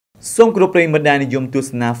សូមគោរពប្រិយមិត្តដែលនិយមទស្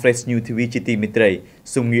សនា Fresh News TV ជាទីមេត្រី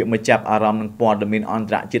សូមងាកមកចាប់អារម្មណ៍នឹងព័ត៌មានអន្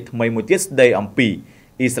តរជាតិថ្មីមួយទៀតស្ដីអំពី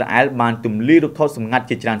អ៊ីស្រាអែលបានទម្លាយរូបថតសម្ងាត់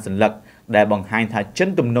ជាច្រើនសន្លឹកដែលបង្ហាញថាចិន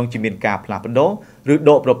ទំនងជាមានការផ្លាស់ប្ដូរឬ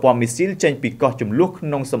ដកប្រព័ន្ធមីស៊ីលចេញពីកោះជម្លោះក្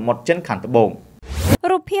នុងសមុទ្រចិនខាងត្បូង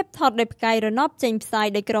រូបភាពថតដោយផ្កាយរណបចេញផ្សាយ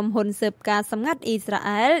ដោយក្រុមហ៊ុនស៊ើបការសម្ងាត់អ៊ីស្រា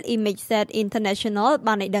អែល ImageSat International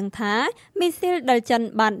បានឲ្យដឹងថាមីស៊ីលដែលចិន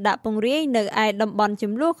បានដាក់ពង្រាយនៅឯតំបន់ជ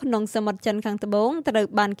ម្លោះក្នុងសមុទ្រចិនខាងត្បូងត្រូវ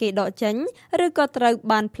បានគេដកចេញឬក៏ត្រូវ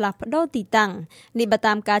បានផ្លាស់ប្ដូរទីតាំងនេះបើ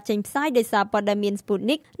តាមការចេញផ្សាយដោយសារព័ត៌មាន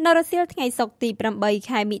Sputnik នៅរសៀលថ្ងៃសុក្រទី8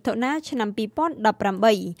ខែមិថុនាឆ្នាំ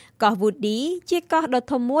2018កោះ Woody ជាកោះដ៏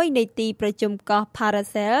ធំមួយនៃទីប្រជុំកោះ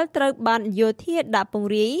Paracel ត្រូវបានយោធាដាក់ព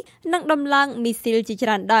ង្រាយនិងដំឡើងមីស៊ីលជាច្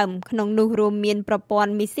រើនដើមក្នុងនោះរួមមានប្រព័ន្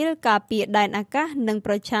ធមីស៊ីលការពារដែនអាកាសនិង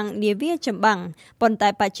ប្រឆាំងនាវាចម្បាំងប៉ុន្តែ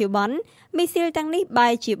បច្ចុប្បន្នមីស៊ីលទាំងនេះបែ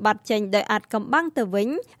រជាបាត់ចេញដោយអាចកំបាំងទៅវិញ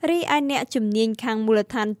រីឯអ្នកជំនាញខាងមូល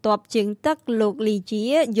ដ្ឋានទ័ពជើងទឹកលោកលីជា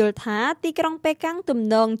យល់ថាទីក្រុងប៉េកាំងទំ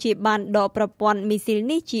នងជាបានដកប្រព័ន្ធមីស៊ីល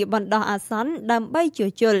នេះជាបណ្ដោះអាសន្នដើម្បីជួស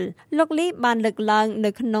ជុលលោកលីបានលើកឡើងនៅ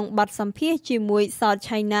ក្នុងបទសម្ភាសន៍ជាមួយ South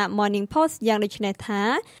China Morning Post យ៉ាងដូចនេះថា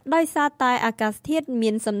ដោយសារតែអាកាសធាតុមា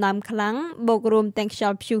នសំណើមខ្លាំងបូករួមទាំងខ្យ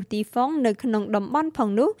ល់ព្យុះទីហ្វុងនៅក្នុងតំបន់ផង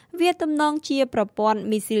នោះវាទំនងជាប្រព័ន្ធ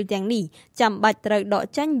មីស៊ីលទាំងនេះចាំបាច់ត្រូវដក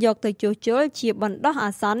ចេញយកទៅជួសជុលជាបណ្ដោះ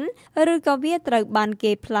អាសន្នឬក៏វាត្រូវបាន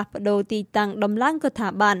គេផ្លាស់ប្ដូរទីតាំងដំឡើងក៏ថា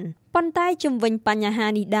បានប៉ុន្តែជំវិញបញ្ហា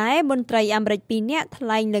នេះដែរមន្ត្រីអាមេរិក2នាក់ថ្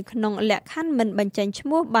លែងនៅក្នុងលក្ខខណ្ឌមិនបញ្ចេញឈ្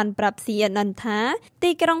មោះបានប្រាប់ CNN ថា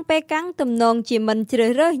ទីក្រុងប៉េកាំងទំនងជាមិនជ្រើ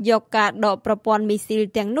សរើសយកការដកប្រព័ន្ធមីស៊ីល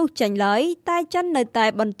ទាំងនោះចេញឡើយតែចិននៅតែ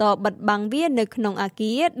បន្តបិទបាំងវានៅក្នុងអ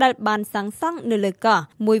គារដែលបានសាងសង់នៅលើកោះ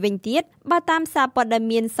មួយវិញទៀតបើតាមសារព័ត៌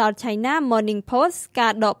មាន South China Morning Post កា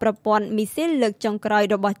រដកប្រព័ន្ធមីស៊ីលលើកចុងក្រោយ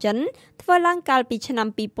របស់ចិនធ្វើឡើងកាលពីឆ្នាំ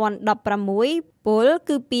2016ពល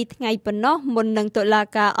គឺ2ថ្ងៃប៉ុណ្ណោះមុននឹងតុលា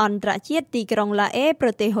ការអន្តរជាតិទីក្រុងឡាអេប្រ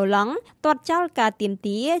ទេសហូឡង់ទាត់ចោលការទាម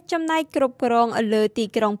ទារចំណែកគ្រប់គ្រងលើទី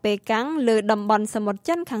ក្រុងប៉េកាំងលើតំបន់សមុទ្រ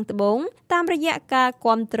ចិនខាងត្បូងតាមរយៈការ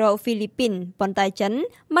គាំទ្រហ្វីលីពីនប៉ុន្តែចិន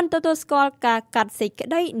មិនទទួលស្គាល់ការកាត់សេចក្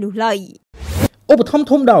តីនោះឡើយឧបត្ថម្ភ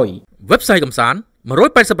ធំដោយ website កំសាន្ត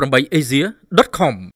 188asia.com